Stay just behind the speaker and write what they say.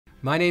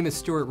My name is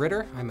Stuart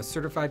Ritter. I'm a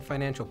certified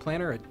financial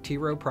planner at T.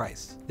 Rowe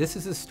Price. This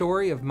is a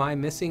story of my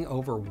missing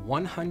over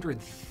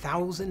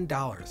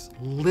 $100,000,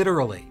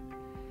 literally,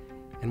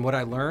 and what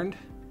I learned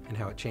and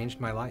how it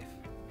changed my life.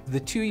 The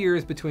 2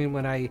 years between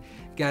when I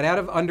got out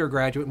of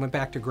undergraduate and went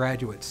back to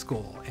graduate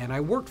school, and I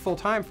worked full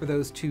time for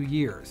those 2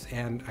 years,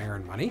 and I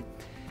earned money,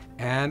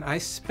 and I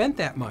spent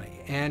that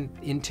money. And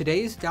in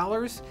today's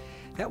dollars,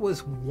 that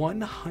was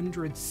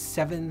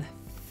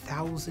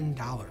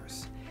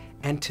 $107,000.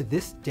 And to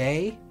this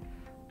day,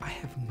 I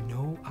have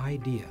no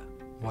idea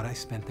what I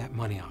spent that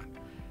money on.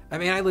 I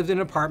mean, I lived in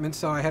an apartment,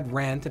 so I had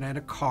rent and I had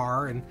a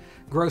car and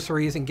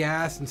groceries and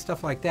gas and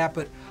stuff like that,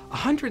 but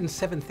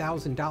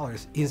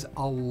 $107,000 is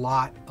a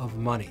lot of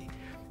money.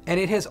 And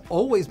it has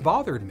always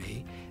bothered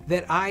me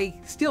that I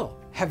still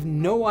have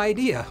no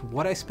idea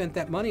what I spent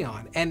that money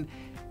on. And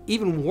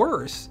even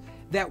worse,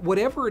 that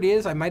whatever it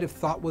is I might have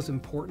thought was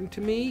important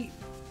to me,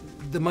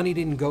 the money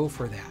didn't go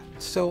for that.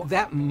 So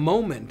that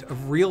moment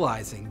of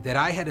realizing that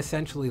I had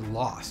essentially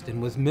lost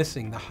and was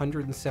missing the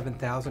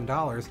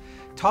 $107,000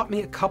 taught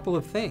me a couple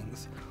of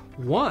things.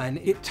 One,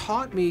 it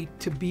taught me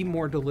to be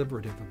more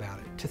deliberative about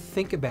it, to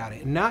think about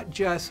it. Not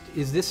just,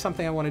 is this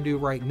something I want to do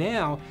right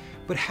now,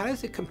 but how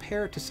does it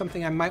compare to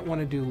something I might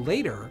want to do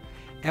later?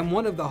 And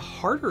one of the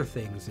harder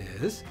things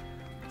is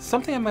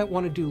something I might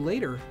want to do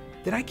later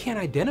that I can't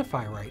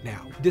identify right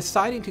now.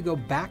 Deciding to go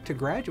back to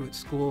graduate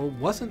school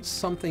wasn't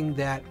something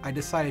that I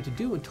decided to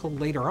do until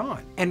later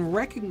on. And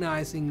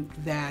recognizing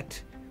that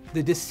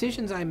the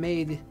decisions I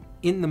made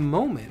in the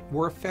moment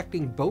were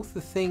affecting both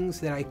the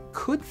things that I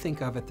could think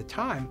of at the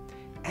time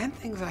and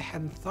things I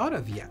hadn't thought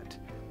of yet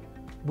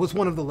was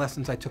one of the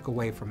lessons I took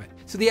away from it.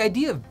 So the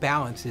idea of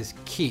balance is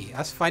key.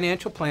 Us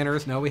financial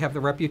planners know we have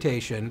the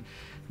reputation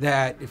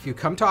that if you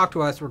come talk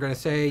to us, we're going to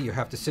say you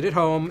have to sit at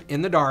home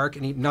in the dark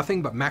and eat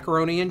nothing but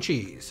macaroni and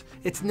cheese.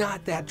 It's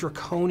not that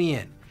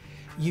draconian.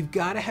 You've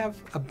got to have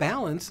a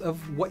balance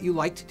of what you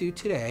like to do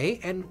today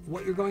and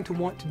what you're going to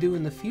want to do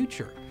in the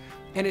future.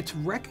 And it's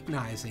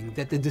recognizing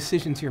that the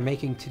decisions you're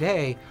making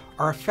today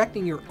are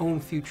affecting your own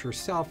future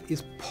self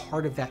is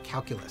part of that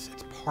calculus.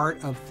 It's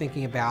part of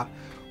thinking about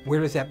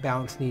where does that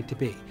balance need to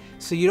be.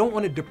 So you don't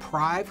want to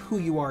deprive who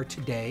you are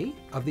today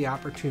of the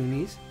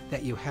opportunities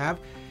that you have.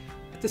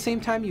 At the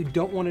same time, you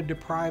don't want to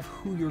deprive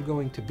who you're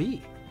going to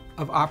be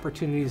of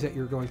opportunities that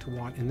you're going to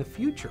want in the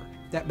future.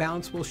 That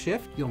balance will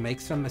shift. You'll make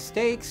some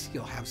mistakes.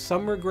 You'll have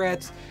some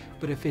regrets.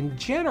 But if in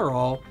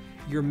general,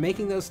 you're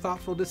making those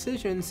thoughtful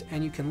decisions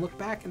and you can look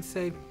back and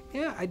say,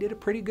 yeah, I did a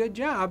pretty good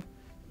job,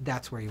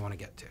 that's where you want to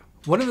get to.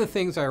 One of the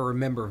things I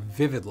remember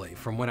vividly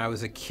from when I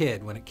was a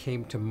kid when it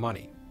came to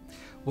money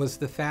was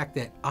the fact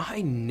that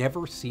I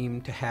never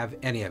seemed to have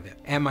any of it.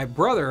 And my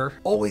brother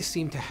always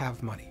seemed to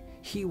have money.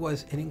 He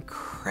was an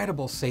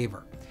incredible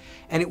saver.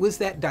 And it was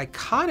that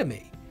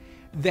dichotomy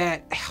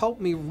that helped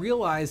me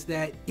realize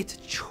that it's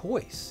a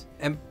choice.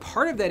 And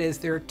part of that is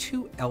there are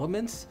two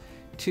elements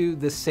to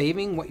the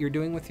saving, what you're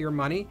doing with your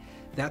money.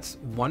 That's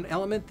one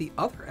element. The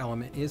other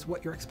element is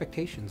what your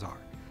expectations are.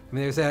 I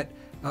mean, there's that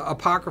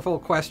apocryphal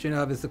question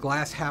of, is the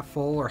glass half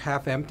full or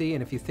half empty?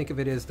 And if you think of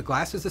it as the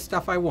glass is the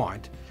stuff I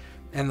want,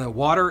 and the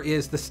water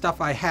is the stuff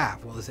I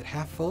have. Well, is it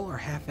half full or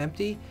half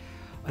empty?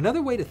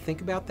 Another way to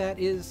think about that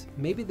is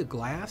maybe the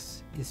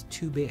glass is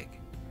too big.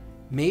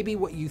 Maybe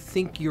what you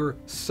think you're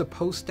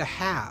supposed to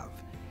have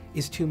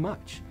is too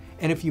much.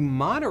 And if you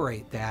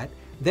moderate that,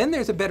 then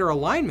there's a better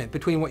alignment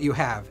between what you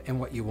have and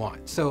what you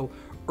want. So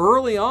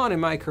early on in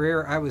my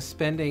career, I was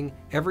spending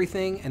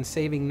everything and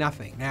saving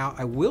nothing. Now,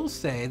 I will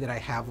say that I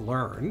have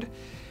learned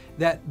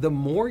that the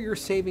more you're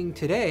saving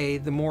today,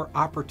 the more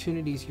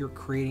opportunities you're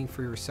creating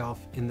for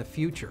yourself in the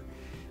future.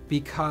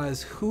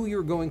 Because who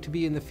you're going to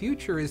be in the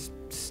future is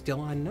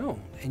still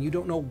unknown, and you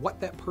don't know what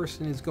that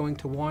person is going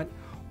to want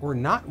or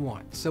not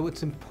want. So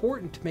it's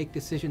important to make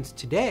decisions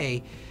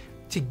today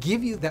to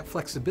give you that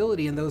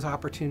flexibility and those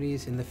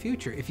opportunities in the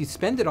future. If you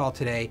spend it all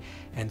today,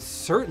 and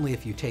certainly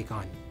if you take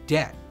on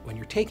debt, when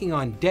you're taking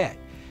on debt,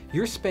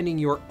 you're spending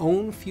your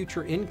own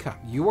future income.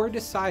 You are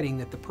deciding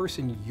that the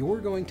person you're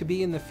going to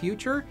be in the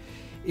future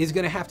is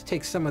going to have to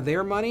take some of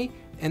their money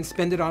and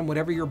spend it on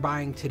whatever you're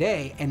buying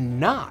today and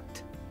not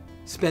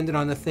spend it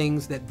on the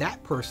things that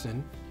that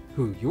person,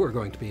 who you are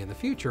going to be in the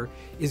future,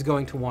 is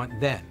going to want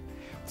then.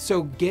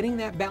 So getting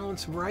that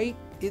balance right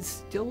is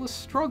still a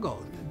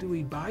struggle. Do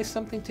we buy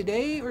something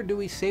today or do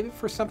we save it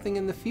for something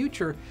in the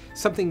future?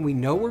 Something we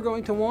know we're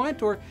going to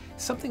want or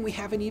something we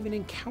haven't even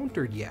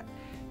encountered yet?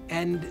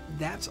 And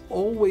that's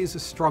always a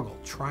struggle,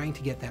 trying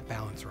to get that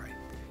balance right.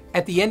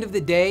 At the end of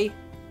the day,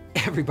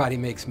 everybody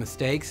makes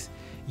mistakes.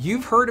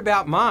 You've heard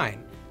about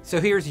mine,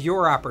 so here's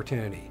your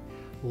opportunity.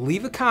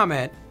 Leave a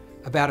comment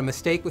about a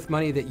mistake with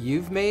money that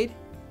you've made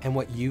and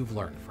what you've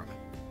learned from it.